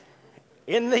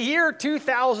In the year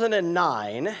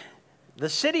 2009, the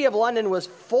city of London was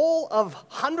full of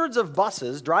hundreds of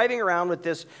buses driving around with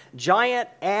this giant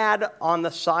ad on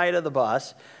the side of the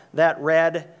bus that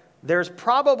read, "There's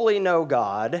probably no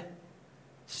God.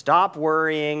 Stop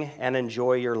worrying and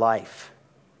enjoy your life."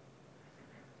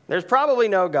 There's probably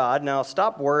no God. Now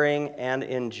stop worrying and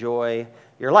enjoy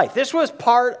your life. This was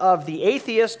part of the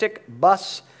atheistic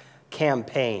bus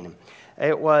campaign.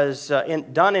 It was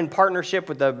done in partnership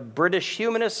with the British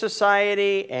Humanist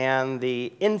Society and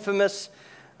the infamous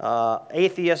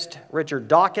atheist Richard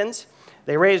Dawkins.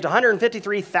 They raised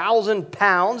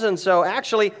 £153,000, and so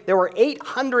actually there were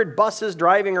 800 buses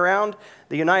driving around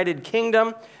the United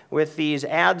Kingdom with these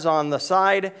ads on the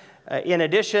side. In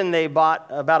addition, they bought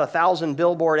about 1,000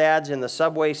 billboard ads in the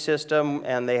subway system,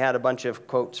 and they had a bunch of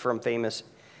quotes from famous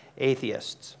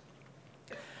atheists.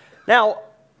 Now,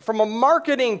 from a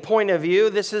marketing point of view,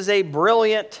 this is a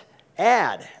brilliant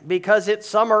ad because it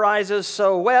summarizes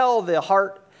so well the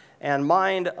heart and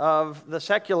mind of the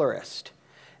secularist.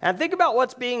 And think about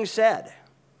what's being said.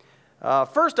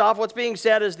 First off, what's being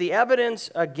said is the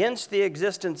evidence against the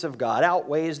existence of God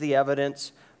outweighs the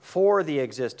evidence for the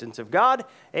existence of God,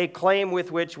 a claim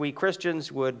with which we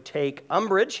Christians would take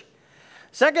umbrage.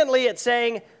 Secondly, it's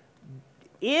saying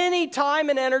any time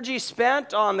and energy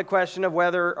spent on the question of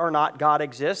whether or not God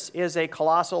exists is a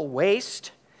colossal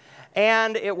waste,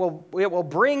 and it will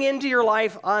bring into your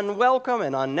life unwelcome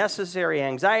and unnecessary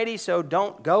anxiety, so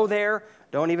don't go there.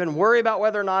 Don't even worry about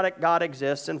whether or not God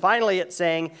exists. And finally, it's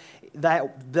saying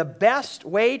that the best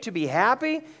way to be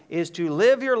happy is to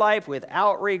live your life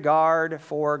without regard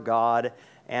for God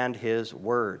and His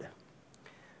Word.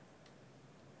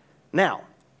 Now,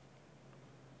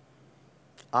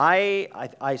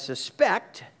 I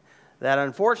suspect that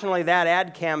unfortunately that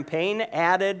ad campaign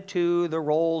added to the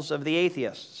rolls of the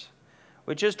atheists,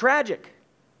 which is tragic.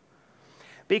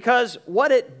 Because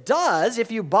what it does, if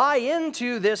you buy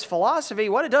into this philosophy,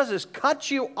 what it does is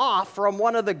cut you off from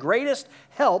one of the greatest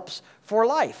helps for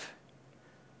life,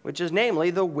 which is namely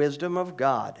the wisdom of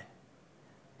God.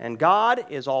 And God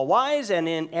is all-wise,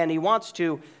 and He wants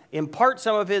to impart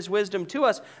some of His wisdom to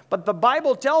us. But the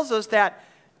Bible tells us that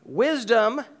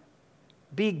wisdom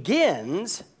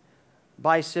begins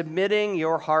by submitting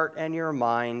your heart and your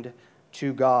mind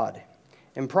to God.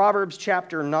 In Proverbs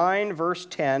chapter 9, verse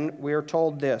 10, we are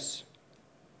told this: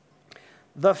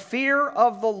 "The fear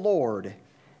of the Lord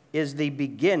is the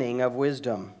beginning of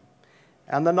wisdom,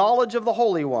 and the knowledge of the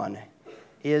Holy One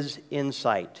is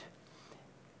insight."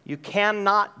 You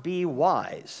cannot be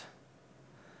wise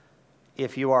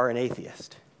if you are an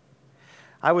atheist.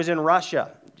 I was in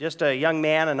Russia, just a young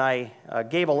man, and I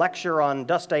gave a lecture on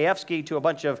Dostoevsky to a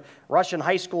bunch of Russian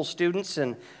high school students.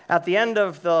 And at the end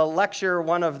of the lecture,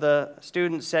 one of the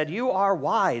students said, "You are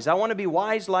wise. I want to be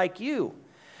wise like you."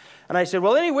 And I said,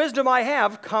 "Well, any wisdom I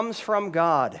have comes from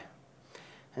God."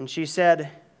 And she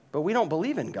said, "But we don't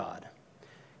believe in God,"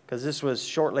 because this was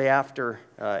shortly after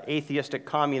atheistic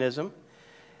communism.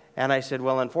 And I said,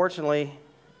 "Well, unfortunately,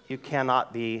 you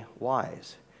cannot be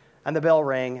wise." And the bell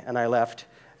rang, and I left.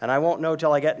 And I won't know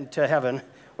till I get into heaven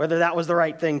whether that was the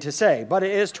right thing to say, but it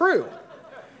is true.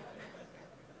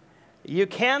 You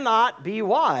cannot be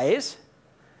wise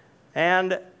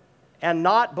and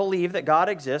not believe that God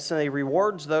exists, and He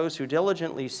rewards those who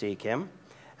diligently seek Him,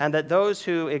 and that those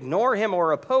who ignore Him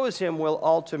or oppose Him will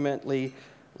ultimately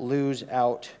lose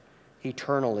out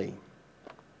eternally.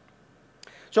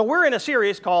 So we're in a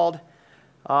series called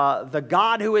The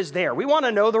God Who Is There. We want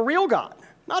to know the real God.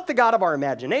 Not the God of our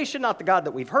imagination, not the God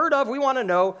that we've heard of. We want to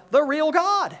know the real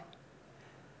God.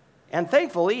 And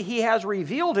thankfully, He has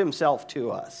revealed Himself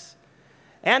to us.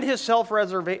 And His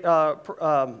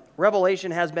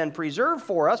self-revelation has been preserved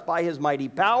for us by His mighty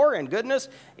power and goodness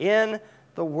in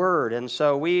the Word. And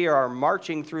so we are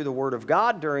marching through the Word of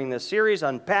God during this series,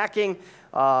 unpacking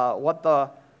what the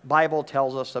Bible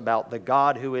tells us about the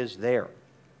God who is there.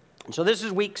 And so this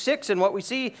is week 6, and what we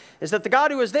see is that the God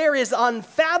who is there is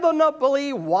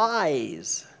unfathomably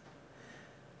wise.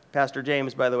 Pastor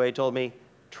James, by the way, told me,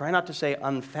 try not to say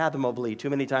unfathomably too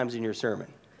many times in your sermon,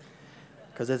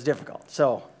 because it's difficult.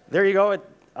 So there you go.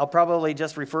 I'll probably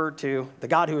just refer to the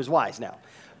God who is wise now.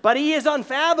 But He is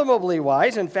unfathomably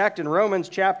wise. In fact, in Romans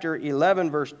chapter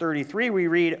 11, verse 33, we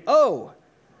read, "Oh,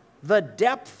 the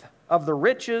depth of the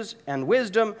riches and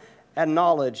wisdom and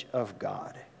knowledge of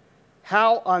God.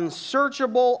 How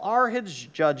unsearchable are His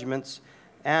judgments,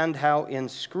 and how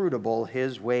inscrutable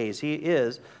His ways." He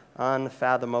is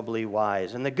unfathomably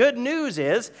wise. And the good news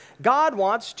is, God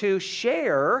wants to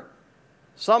share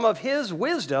some of His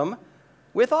wisdom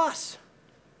with us.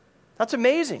 That's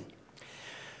amazing.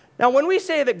 Now, when we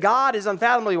say that God is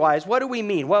unfathomably wise, what do we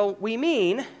mean? Well, we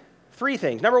mean three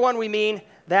things. Number one, we mean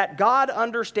that God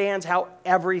understands how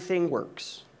everything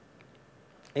works,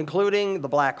 including the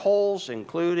black holes,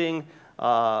 including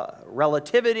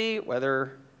relativity,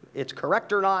 whether it's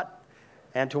correct or not,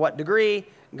 and to what degree.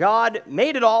 God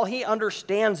made it all. He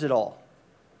understands it all.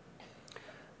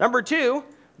 Number two,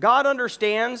 God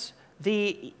understands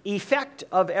the effect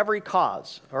of every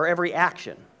cause or every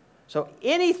action. So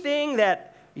anything that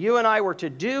you and I were to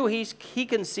do, he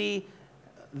can see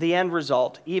the end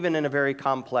result, even in a very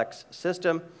complex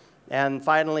system. And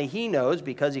finally, he knows,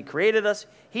 because he created us,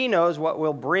 he knows what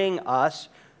will bring us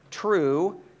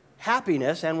true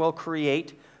happiness and will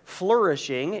create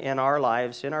flourishing in our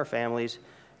lives, in our families,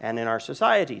 and in our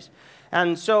societies.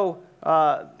 And so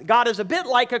God is a bit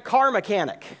like a car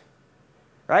mechanic,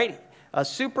 right? A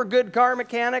super good car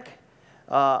mechanic.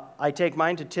 I take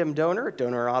mine to Tim Donor at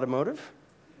Donor Automotive.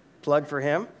 Plug for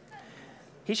him.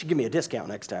 He should give me a discount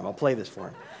next time. I'll play this for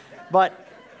him. But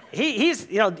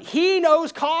he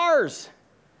knows cars.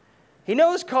 He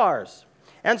knows cars.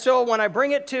 And so when I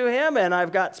bring it to him and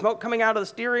I've got smoke coming out of the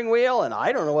steering wheel and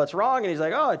I don't know what's wrong, and he's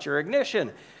like, oh, it's your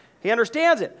ignition. He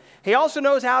understands it. He also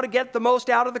knows how to get the most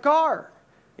out of the car.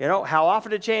 You know, how often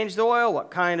to change the oil,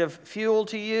 what kind of fuel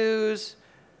to use,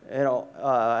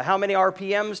 how many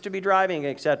RPMs to be driving,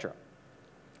 etc.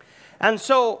 And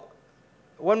so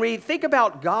when we think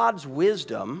about God's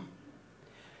wisdom,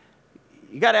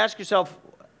 you got to ask yourself,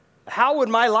 how would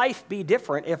my life be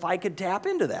different if I could tap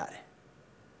into that?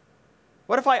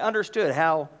 What if I understood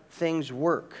how things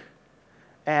work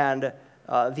and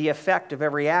the effect of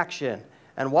every action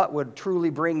and what would truly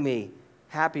bring me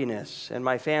happiness and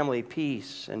my family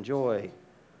peace and joy?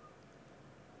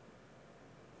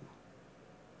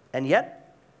 And yet,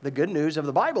 the good news of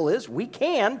the Bible is we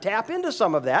can tap into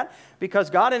some of that because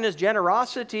God in his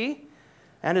generosity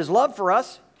and his love for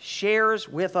us shares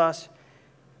with us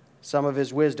some of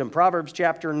his wisdom. Proverbs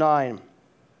chapter 9,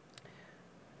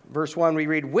 verse 1, we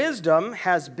read, wisdom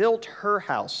has built her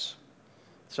house.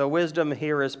 So wisdom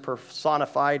here is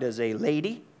personified as a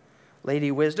lady.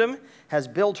 Lady Wisdom has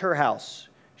built her house.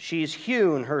 She's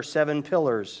hewn her 7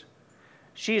 pillars.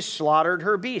 She's slaughtered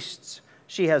her beasts.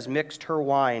 She has mixed her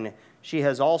wine. She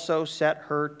has also set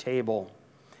her table.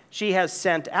 She has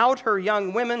sent out her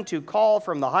young women to call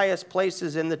from the highest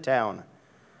places in the town.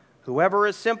 Whoever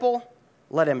is simple,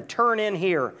 let him turn in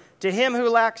here. To him who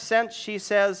lacks sense, she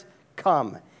says,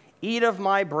 come, eat of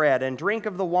my bread and drink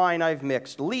of the wine I've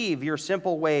mixed. Leave your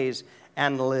simple ways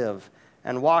and live,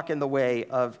 and walk in the way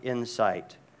of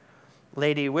insight.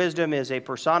 Lady Wisdom is a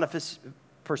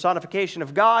personification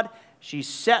of God. She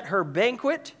set her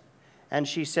banquet, and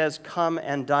she says, come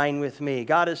and dine with me.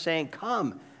 God is saying,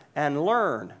 come and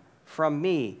learn from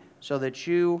me so that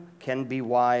you can be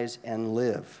wise and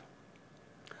live.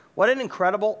 What an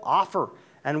incredible offer.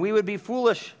 And we would be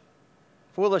foolish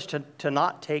to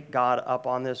not take God up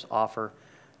on this offer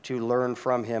to learn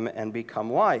from him and become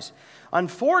wise.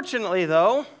 Unfortunately,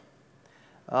 though,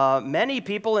 many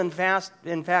people, in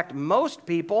fact, most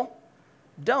people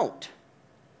don't.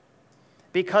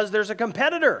 Because there's a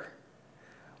competitor,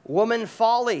 woman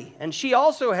Folly, and she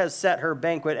also has set her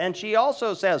banquet, and she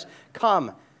also says,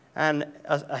 come and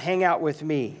hang out with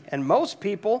me. And most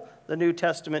people, the New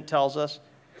Testament tells us,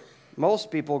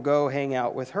 most people go hang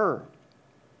out with her.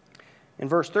 In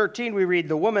verse 13, we read,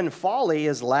 the woman Folly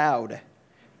is loud.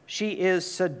 She is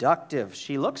seductive.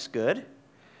 She looks good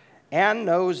and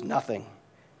knows nothing.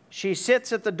 She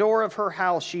sits at the door of her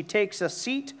house. She takes a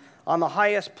seat on the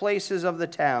highest places of the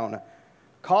town,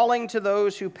 calling to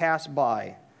those who pass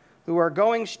by, who are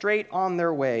going straight on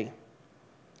their way.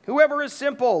 Whoever is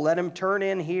simple, let him turn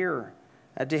in here.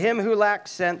 And to him who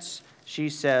lacks sense, she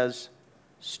says,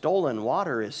 stolen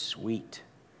water is sweet,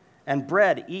 and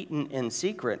bread eaten in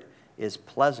secret is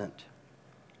pleasant.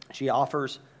 She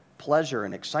offers pleasure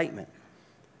and excitement.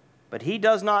 But he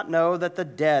does not know that the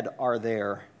dead are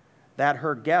there, that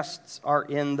her guests are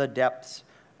in the depths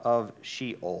of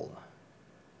Sheol.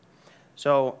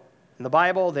 So, in the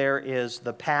Bible, there is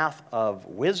the path of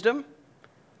wisdom,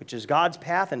 which is God's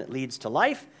path, and it leads to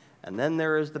life. And then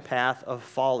there is the path of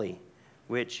folly,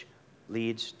 which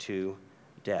leads to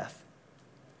death.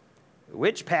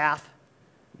 Which path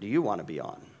do you want to be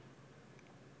on?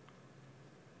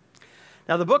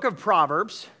 Now, the book of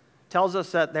Proverbs tells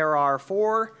us that there are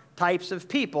 4 types of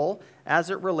people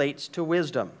as it relates to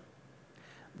wisdom.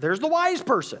 There's the wise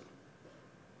person.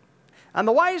 And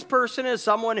the wise person is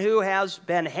someone who has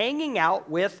been hanging out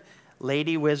with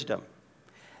Lady Wisdom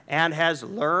and has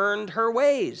learned her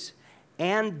ways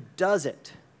and does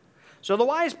it. So the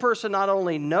wise person not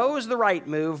only knows the right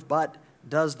move, but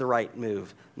does the right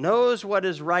move, knows what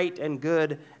is right and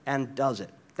good, and does it.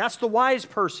 That's the wise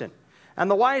person. And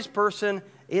the wise person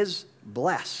is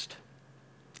blessed.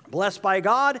 Blessed by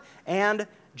God and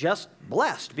just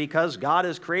blessed because God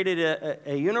has created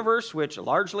a universe which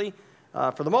largely,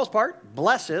 for the most part,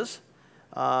 blesses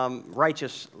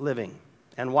righteous living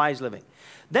and wise living.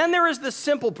 Then there is the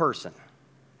simple person.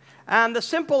 And the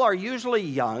simple are usually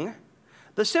young.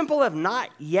 The simple have not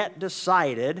yet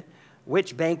decided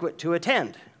which banquet to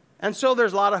attend. And so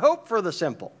there's a lot of hope for the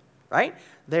simple, right?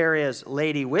 There is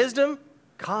Lady Wisdom,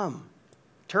 come,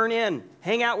 turn in,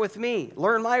 hang out with me,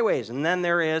 learn my ways. And then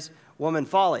there is Woman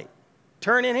Folly,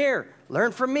 turn in here,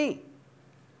 learn from me.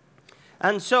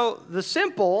 And so the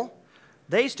simple,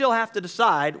 they still have to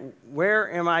decide with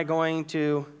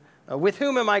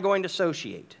whom am I going to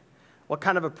associate? What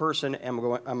kind of a person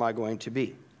am I going to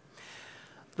be?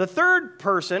 The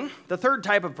third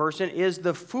type of person is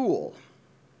the fool.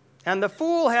 And the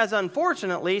fool has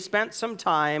unfortunately spent some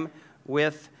time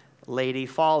with Lady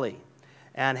Folly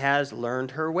and has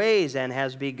learned her ways and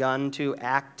has begun to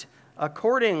act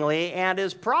accordingly and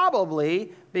is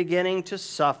probably beginning to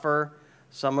suffer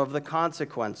some of the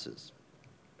consequences.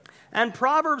 And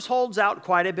Proverbs holds out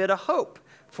quite a bit of hope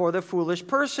for the foolish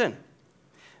person.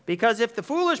 Because if the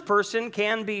foolish person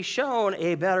can be shown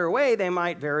a better way, they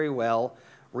might very well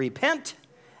repent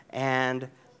and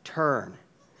turn.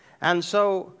 And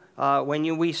so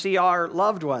when we see our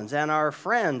loved ones and our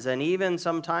friends and even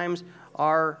sometimes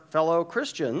our fellow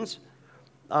Christians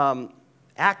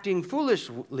acting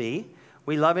foolishly,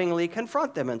 we lovingly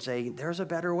confront them and say, there's a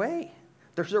better way.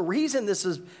 There's a reason this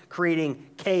is creating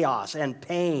chaos and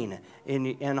pain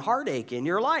and heartache in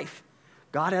your life.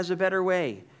 God has a better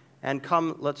way. And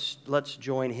come, let's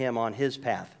join him on his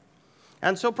path.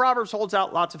 And so Proverbs holds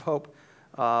out lots of hope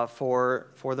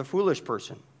for the foolish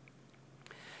person.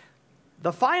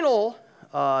 The final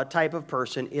type of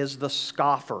person is the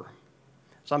scoffer,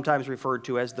 sometimes referred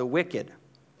to as the wicked.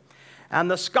 And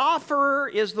the scoffer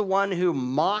is the one who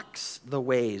mocks the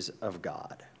ways of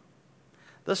God.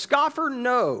 The scoffer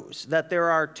knows that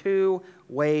there are two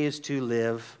ways to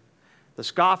live. The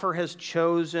scoffer has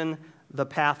chosen the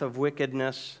path of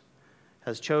wickedness,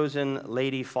 has chosen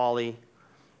Lady Folly,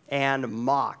 and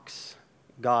mocks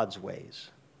God's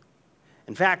ways.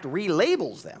 In fact,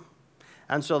 relabels them.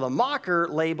 And so the mocker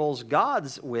labels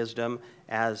God's wisdom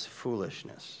as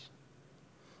foolishness.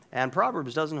 And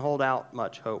Proverbs doesn't hold out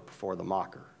much hope for the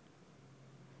mocker.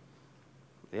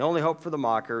 The only hope for the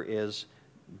mocker is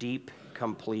deep,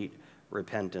 complete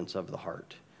repentance of the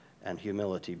heart and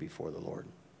humility before the Lord.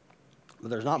 But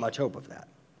there's not much hope of that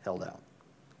held out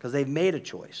because they've made a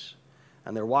choice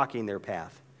and they're walking their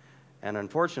path. And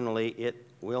unfortunately, it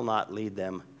will not lead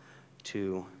them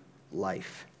to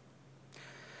life.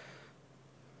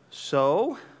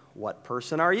 So, what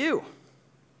person are you?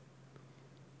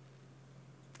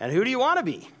 And who do you want to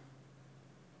be?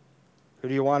 Who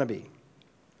do you want to be?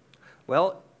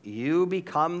 Well, you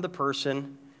become the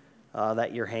person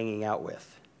that you're hanging out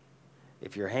with.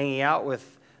 If you're hanging out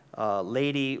with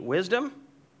Lady Wisdom,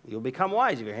 you'll become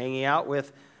wise. If you're hanging out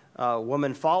with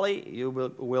Woman Folly, you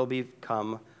will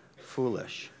become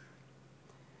foolish.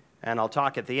 And I'll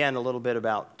talk at the end a little bit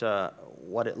about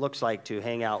what it looks like to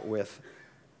hang out with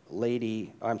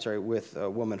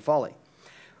Woman Folly.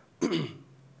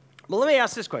 But let me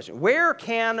ask this question. Where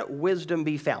can wisdom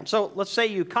be found? So let's say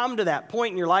you come to that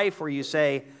point in your life where you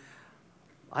say,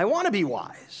 I want to be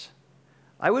wise.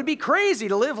 I would be crazy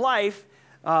to live life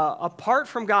apart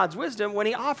from God's wisdom when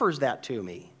he offers that to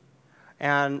me.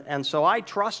 And so I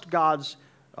trust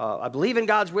I believe in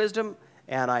God's wisdom,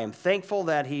 and I am thankful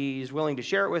that he's willing to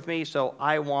share it with me, so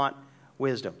I want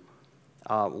wisdom.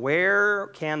 Where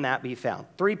can that be found?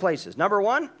 3 places. Number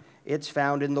 1, it's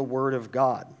found in the Word of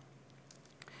God.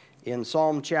 In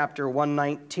Psalm chapter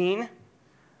 119,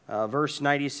 verse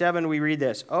 97, we read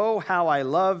this, "Oh, how I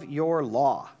love your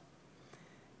law.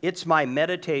 It's my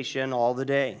meditation all the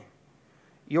day.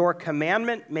 Your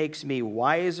commandment makes me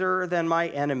wiser than my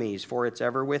enemies, for it's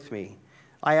ever with me.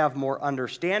 I have more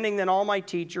understanding than all my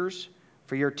teachers,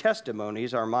 for your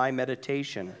testimonies are my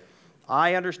meditation.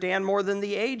 I understand more than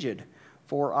the aged,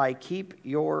 for I keep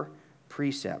your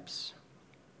precepts."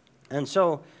 And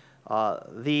so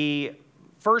the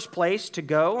first place to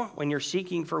go when you're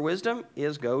seeking for wisdom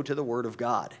is go to the Word of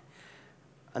God.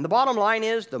 And the bottom line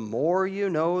is, the more you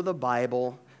know the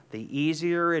Bible, the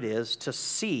easier it is to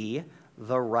see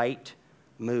the right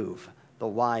move, the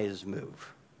wise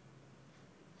move.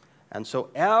 And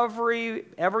so every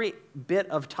bit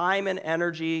of time and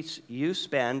energy you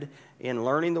spend in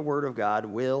learning the Word of God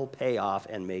will pay off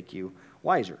and make you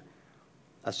wiser,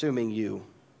 assuming you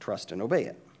trust and obey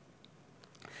it.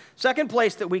 Second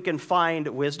place that we can find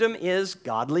wisdom is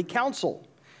godly counsel.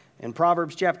 In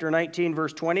Proverbs chapter 19,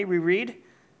 verse 20, we read,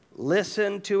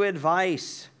 "Listen to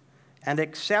advice and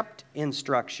accept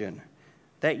instruction,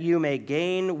 that you may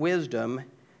gain wisdom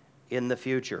in the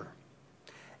future."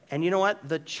 And you know what?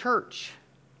 The church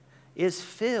is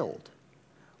filled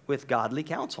with godly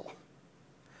counsel.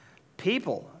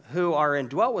 People who are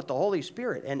indwelt with the Holy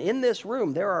Spirit. And in this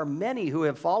room, there are many who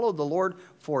have followed the Lord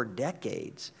for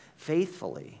decades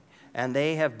faithfully. And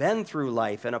they have been through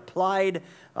life and applied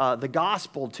the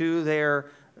gospel to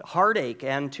their heartache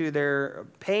and to their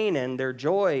pain and their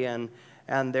joy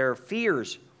and their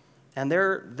fears. And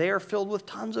they're filled with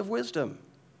tons of wisdom.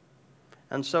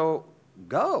 And so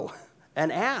go and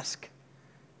ask.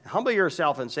 Humble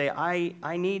yourself and say,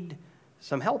 I need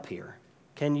some help here.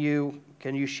 Can you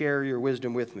share your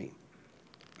wisdom with me?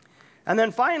 And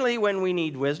then finally, when we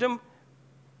need wisdom,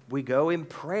 we go in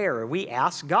prayer. We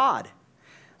ask God.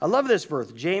 I love this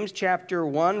verse. James chapter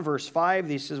 1, verse 5.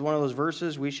 This is one of those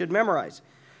verses we should memorize.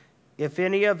 "If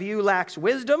any of you lacks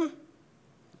wisdom,"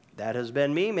 that has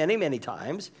been me many, many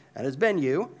times, and has been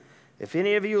you. "If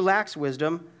any of you lacks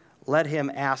wisdom, let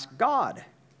him ask God,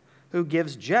 who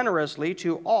gives generously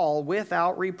to all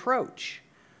without reproach."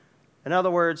 In other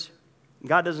words,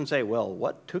 God doesn't say, "Well,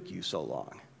 what took you so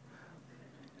long?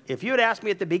 If you had asked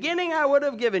me at the beginning, I would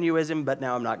have given you wisdom, but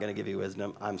now I'm not going to give you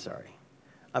wisdom. I'm sorry.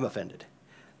 I'm offended."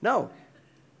 No.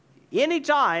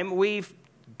 Anytime we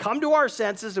come to our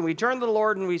senses and we turn to the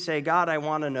Lord and we say, "God, I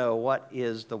want to know what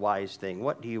is the wise thing.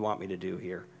 What do you want me to do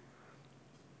here?"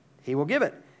 He will give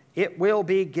it. It will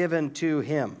be given to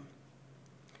him.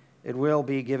 It will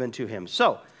be given to him.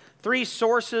 So, 3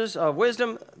 sources of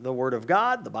wisdom: the Word of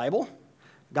God, the Bible,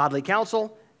 godly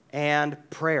counsel, and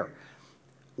prayer.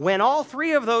 When all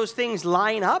 3 of those things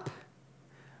line up,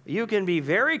 you can be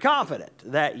very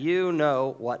confident that you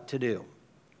know what to do.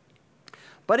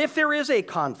 But if there is a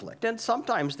conflict, and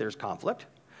sometimes there's conflict,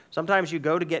 sometimes you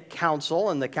go to get counsel,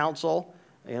 and the counsel,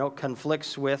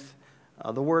 conflicts with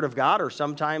the Word of God, or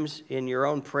sometimes in your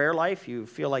own prayer life, you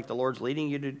feel like the Lord's leading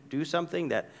you to do something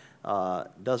that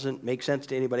doesn't make sense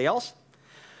to anybody else.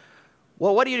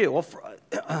 Well, what do you do?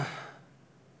 Well,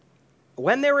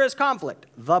 when there is conflict,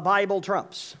 the Bible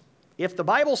trumps. If the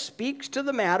Bible speaks to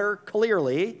the matter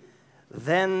clearly,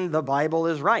 then the Bible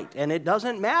is right. And it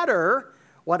doesn't matter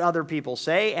what other people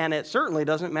say, and it certainly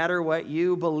doesn't matter what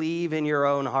you believe in your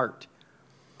own heart.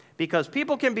 Because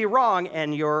people can be wrong,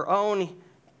 and your own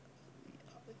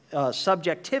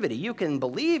subjectivity. You can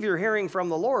believe you're hearing from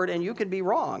the Lord, and you can be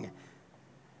wrong.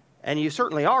 And you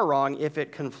certainly are wrong if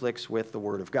it conflicts with the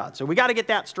Word of God. So we got to get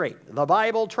that straight. The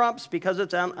Bible trumps because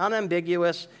it's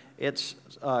unambiguous. It's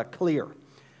clear.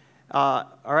 All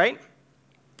right?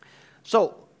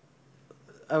 So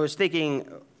I was thinking,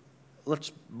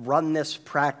 let's run this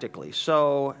practically.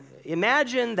 So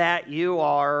imagine that you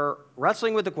are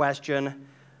wrestling with the question,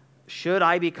 should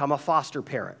I become a foster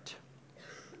parent?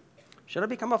 Should I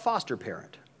become a foster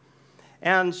parent?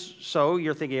 And so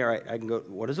you're thinking, all right, I can go,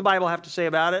 what does the Bible have to say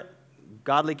about it?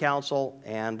 Godly counsel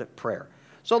and prayer.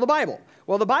 So the Bible.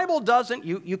 Well, the Bible doesn't,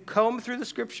 you comb through the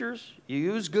scriptures, you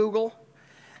use Google,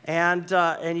 and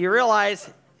you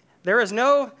realize there is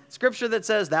no scripture that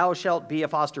says thou shalt be a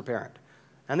foster parent.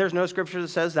 And there's no scripture that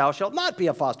says thou shalt not be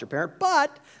a foster parent,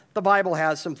 but the Bible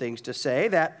has some things to say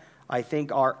that I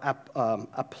think are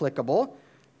applicable.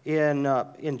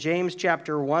 In James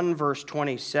chapter 1, verse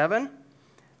 27,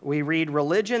 we read,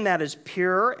 "Religion that is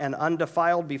pure and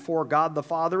undefiled before God the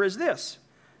Father is this,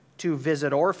 to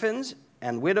visit orphans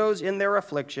and widows in their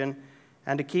affliction,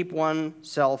 and to keep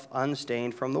oneself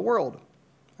unstained from the world."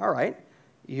 All right,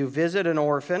 you visit an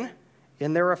orphan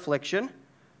in their affliction.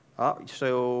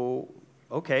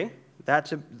 Okay,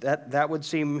 that would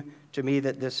seem to me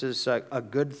that this is a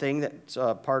good thing, that's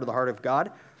part of the heart of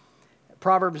God.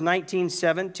 Proverbs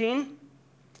 19:17,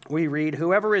 we read,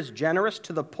 "Whoever is generous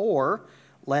to the poor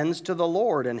lends to the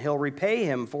Lord, and he'll repay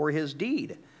him for his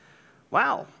deed."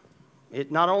 Wow. It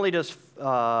not only does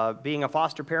being a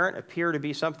foster parent appear to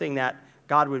be something that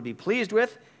God would be pleased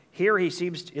with, here it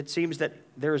seems that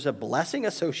there's a blessing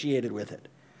associated with it.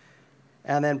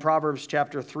 And then Proverbs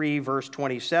chapter 3, verse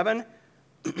 27,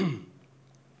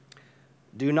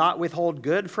 "Do not withhold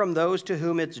good from those to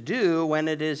whom it's due when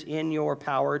it is in your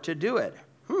power to do it."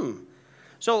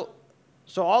 So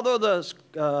although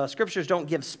the scriptures don't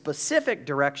give specific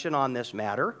direction on this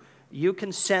matter, you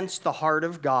can sense the heart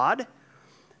of God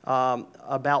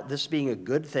about this being a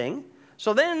good thing.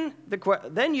 So then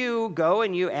you go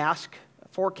and you ask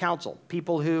for counsel,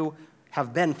 people who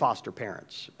have been foster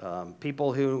parents,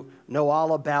 people who know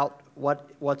all about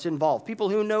what's involved, people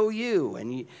who know you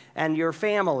and your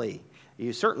family,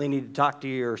 You certainly need to talk to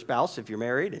your spouse if you're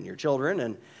married and your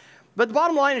children. But the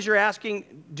bottom line is you're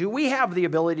asking, do we have the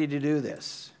ability to do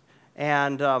this?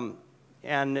 And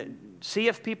see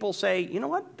if people say, you know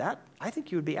what, I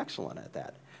think you would be excellent at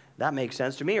that. That makes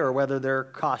sense to me, or whether they're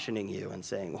cautioning you and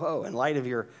saying, whoa, in light of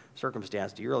your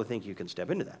circumstance, do you really think you can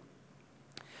step into that?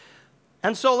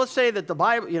 And so let's say that the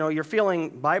Bible, you're feeling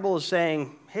Bible is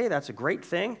saying, hey, that's a great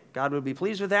thing. God would be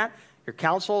pleased with that.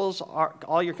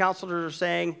 All your counselors are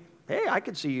saying, hey, I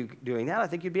could see you doing that. I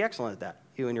think you'd be excellent at that,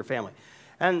 you and your family.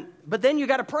 But then you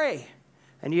got to pray,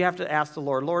 and you have to ask the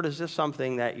Lord, is this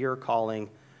something that you're calling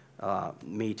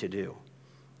me to do?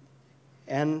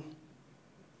 And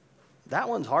that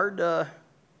one's hard to.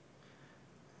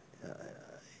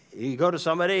 You go to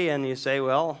somebody and you say,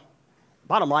 well,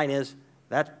 bottom line is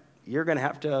that you're going to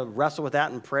have to wrestle with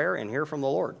that in prayer and hear from the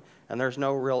Lord. And there's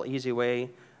no real easy way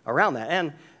around that.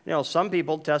 And, some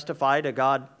people testify to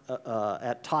God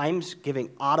at times giving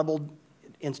audible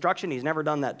instruction. He's never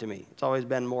done that to me. It's always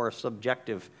been more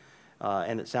subjective,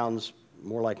 and it sounds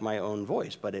more like my own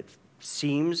voice. But it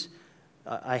seems,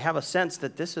 I have a sense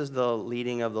that this is the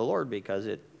leading of the Lord because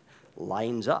it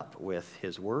lines up with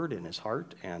His Word and His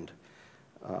heart. And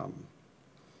all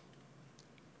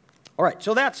right,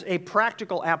 so that's a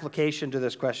practical application to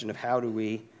this question of how do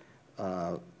we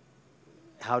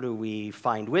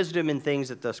find wisdom in things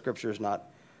that the Scripture does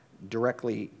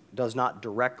not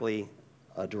directly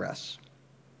address.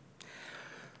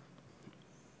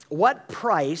 What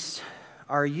price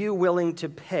are you willing to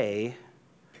pay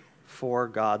for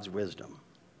God's wisdom?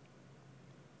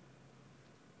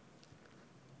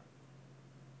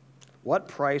 What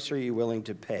price are you willing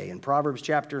to pay? In Proverbs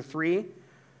chapter 3,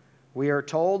 we are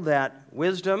told that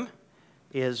wisdom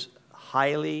is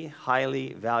highly,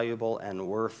 highly valuable and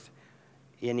worth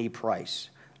any price.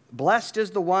 Blessed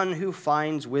is the one who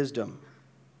finds wisdom.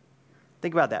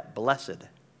 Think about that, blessed.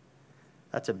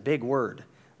 That's a big word.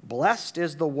 Blessed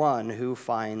is the one who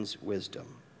finds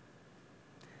wisdom,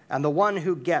 and the one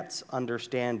who gets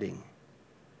understanding.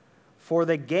 For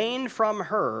the gain from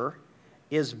her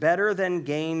is better than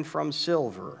gain from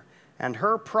silver, and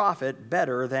her profit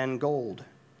better than gold.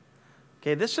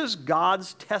 Okay, this is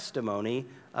God's testimony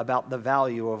about the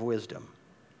value of wisdom.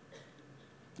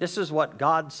 This is what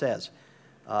God says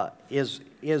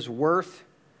is worth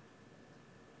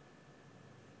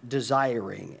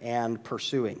desiring and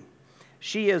pursuing.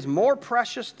 She is more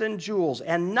precious than jewels,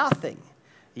 and nothing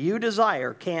you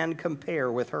desire can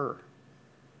compare with her.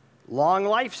 Long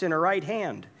life's in her right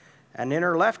hand, and in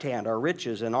her left hand are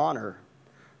riches and honor.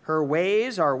 Her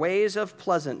ways are ways of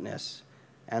pleasantness,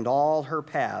 and all her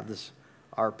paths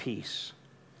are peace.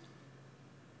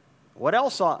 What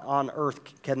else on earth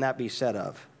can that be said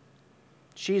of?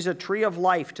 She's a tree of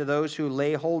life to those who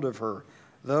lay hold of her.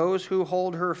 Those who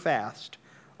hold her fast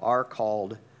are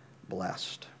called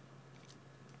blessed.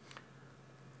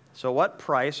 So what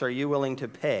price are you willing to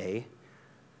pay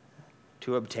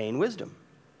to obtain wisdom?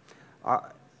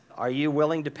 Are you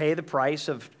willing to pay the price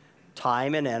of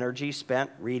time and energy spent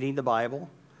reading the Bible?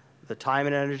 The time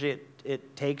and energy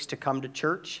it takes to come to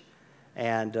church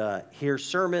and hear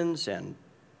sermons and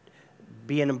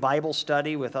be in Bible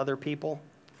study with other people?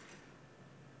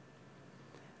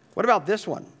 What about this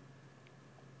one?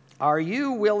 Are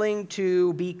you willing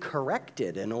to be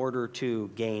corrected in order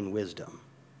to gain wisdom?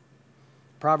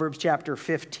 Proverbs chapter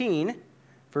 15,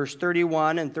 verse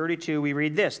 31 and 32, we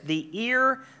read this: the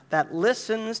ear that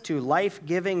listens to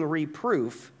life-giving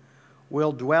reproof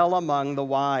will dwell among the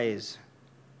wise.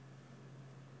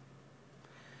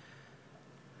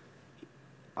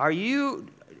 Do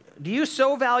you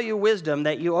so value wisdom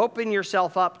that you open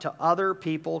yourself up to other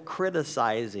people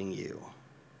criticizing you?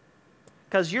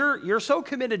 Because you're so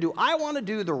committed to, I want to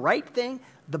do the right thing,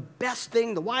 the best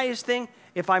thing, the wisest thing.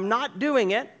 If I'm not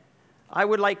doing it, I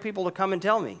would like people to come and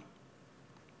tell me.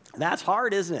 That's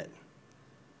hard, isn't it?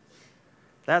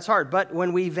 That's hard. But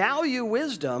when we value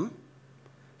wisdom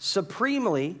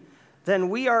supremely, then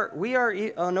we are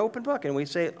an open book, and we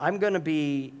say, I'm going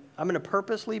to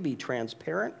purposely be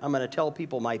transparent. I'm going to tell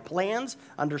people my plans,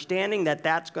 understanding that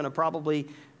that's going to probably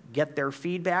get their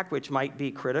feedback, which might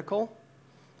be critical.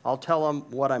 I'll tell them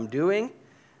what I'm doing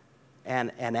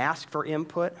and ask for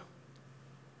input.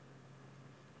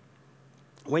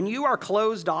 When you are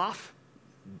closed off,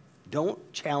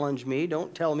 don't challenge me.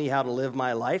 Don't tell me how to live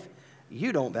my life.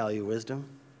 You don't value wisdom.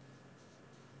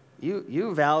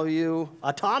 You value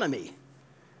autonomy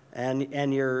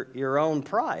and your own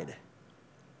pride.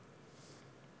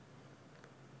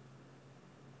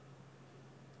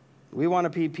 We want to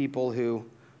be people who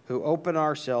open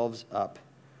ourselves up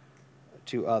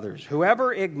to others.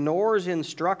 Whoever ignores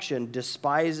instruction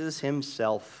despises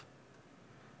himself.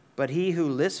 but he who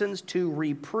listens to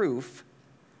reproof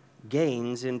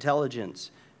gains intelligence.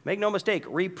 Make no mistake,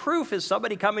 reproof is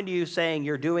somebody coming to you saying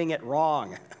you're doing it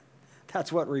wrong.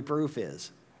 That's what reproof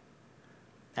is.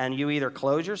 And you either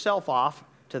close yourself off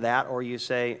to that or you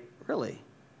say, really,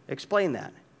 explain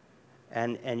that.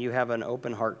 And you have an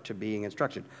open heart to being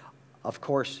instructed. Of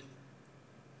course,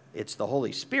 it's the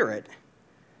Holy Spirit.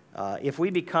 If we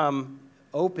become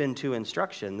open to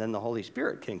instruction, then the Holy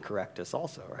Spirit can correct us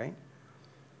also, right?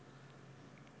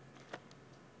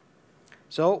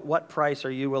 So, what price are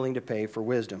you willing to pay for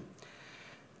wisdom?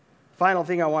 Final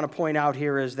thing I want to point out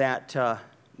here is that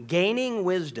gaining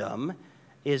wisdom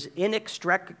is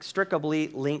inextricably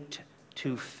linked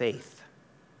to faith.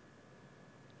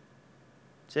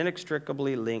 It's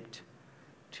inextricably linked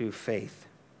to faith.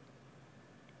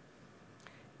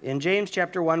 In James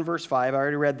chapter 1, verse 5, I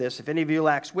already read this. If any of you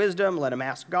lacks wisdom, let him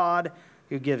ask God,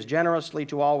 who gives generously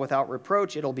to all without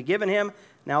reproach. It'll be given him.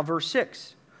 Now, verse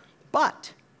 6.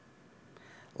 But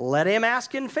let him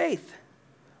ask in faith,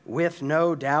 with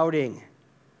no doubting.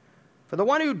 For the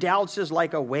one who doubts is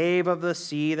like a wave of the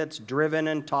sea that's driven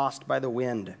and tossed by the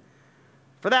wind.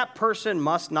 For that person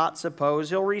must not suppose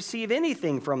he'll receive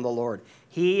anything from the Lord.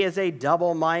 He is a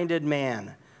double-minded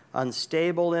man,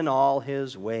 unstable in all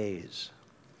his ways.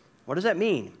 What does that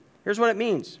mean? Here's what it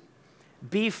means.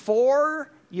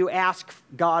 Before you ask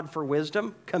God for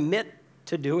wisdom, commit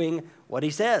to doing what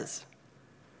he says.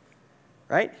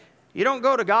 Right? You don't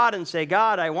go to God and say,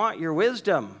 God, I want your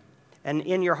wisdom. And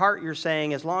in your heart you're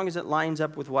saying, as long as it lines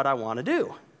up with what I want to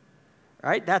do.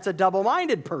 Right? That's a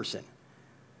double-minded person.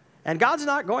 And God's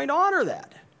not going to honor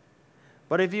that.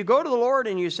 But if you go to the Lord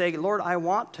and you say, Lord, I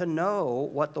want to know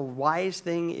what the wise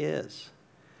thing is,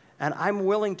 and I'm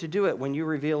willing to do it when you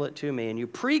reveal it to me, and you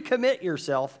pre-commit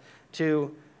yourself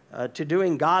to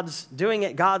doing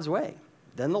it God's way,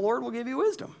 then the Lord will give you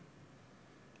wisdom.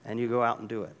 And you go out and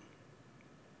do it.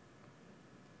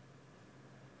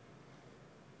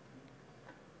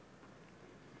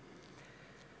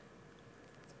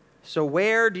 So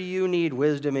where do you need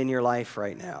wisdom in your life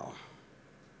right now?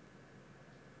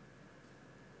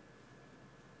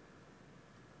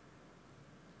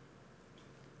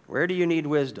 Where do you need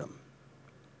wisdom?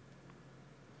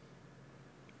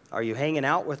 Are you hanging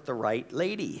out with the right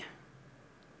lady?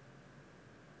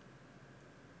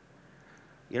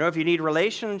 You know, if you need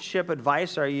relationship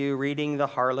advice, are you reading the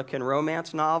Harlequin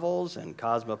romance novels and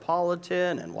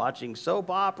Cosmopolitan and watching soap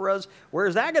operas? Where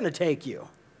is that going to take you?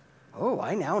 Oh,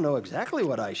 I now know exactly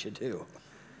what I should do.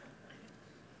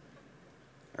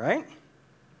 Right?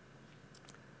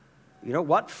 You know,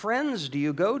 what friends do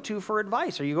you go to for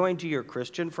advice? Are you going to your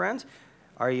Christian friends?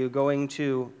 Are you going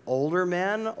to older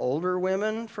men, older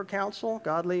women for counsel,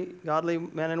 godly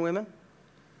men and women?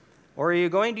 Or are you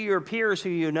going to your peers who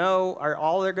you know are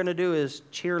all they're going to do is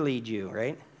cheerlead you,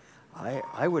 right?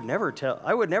 I would never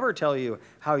tell you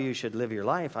how you should live your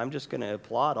life. I'm just going to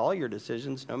applaud all your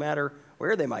decisions, no matter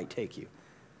where they might take you.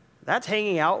 That's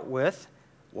hanging out with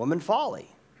woman folly,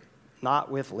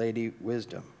 not with lady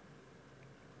wisdom.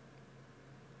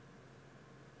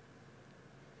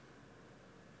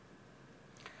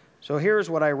 So here's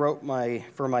what I wrote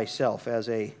for myself as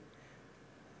a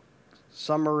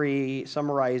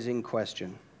summarizing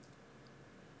question.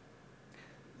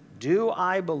 Do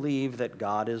I believe that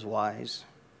God is wise?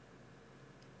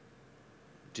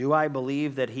 Do I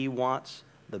believe that he wants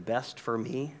the best for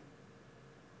me?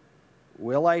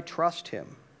 Will I trust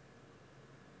him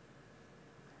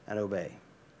and obey?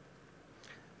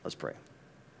 Let's pray.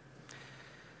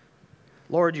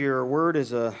 Lord, your word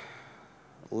is a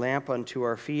lamp unto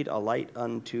our feet, a light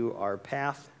unto our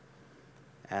path.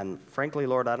 And frankly,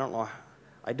 Lord,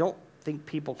 I don't think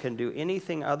people can do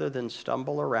anything other than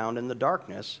stumble around in the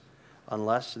darkness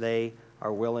unless they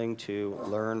are willing to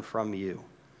learn from you.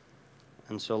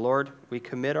 And so, Lord, we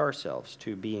commit ourselves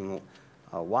to being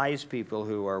wise people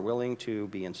who are willing to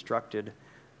be instructed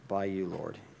by you,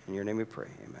 Lord. In your name we pray,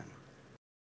 amen.